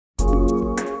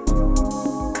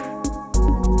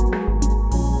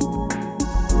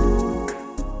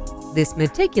This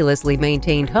meticulously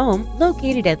maintained home,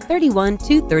 located at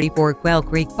 31234 Quail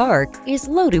Creek Park, is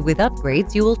loaded with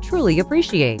upgrades you will truly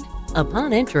appreciate.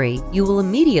 Upon entry, you will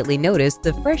immediately notice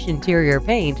the fresh interior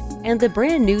paint and the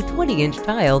brand new 20-inch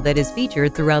tile that is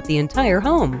featured throughout the entire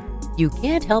home. You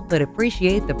can't help but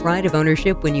appreciate the pride of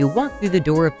ownership when you walk through the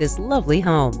door of this lovely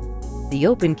home. The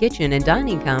open kitchen and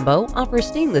dining combo offers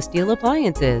stainless steel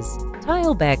appliances,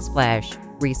 tile backsplash,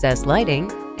 recessed lighting,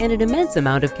 and an immense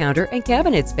amount of counter and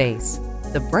cabinet space.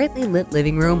 The brightly lit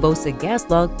living room boasts a gas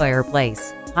log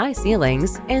fireplace, high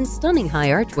ceilings, and stunning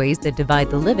high archways that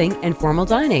divide the living and formal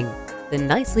dining. The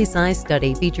nicely sized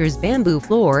study features bamboo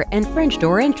floor and French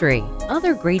door entry.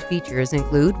 Other great features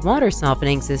include water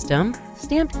softening system,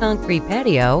 stamped concrete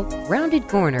patio, rounded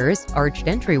corners, arched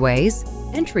entryways,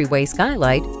 entryway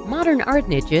skylight, modern art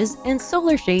niches, and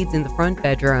solar shades in the front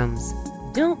bedrooms.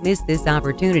 Don't miss this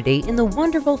opportunity in the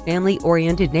wonderful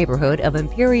family-oriented neighborhood of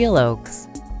Imperial Oaks.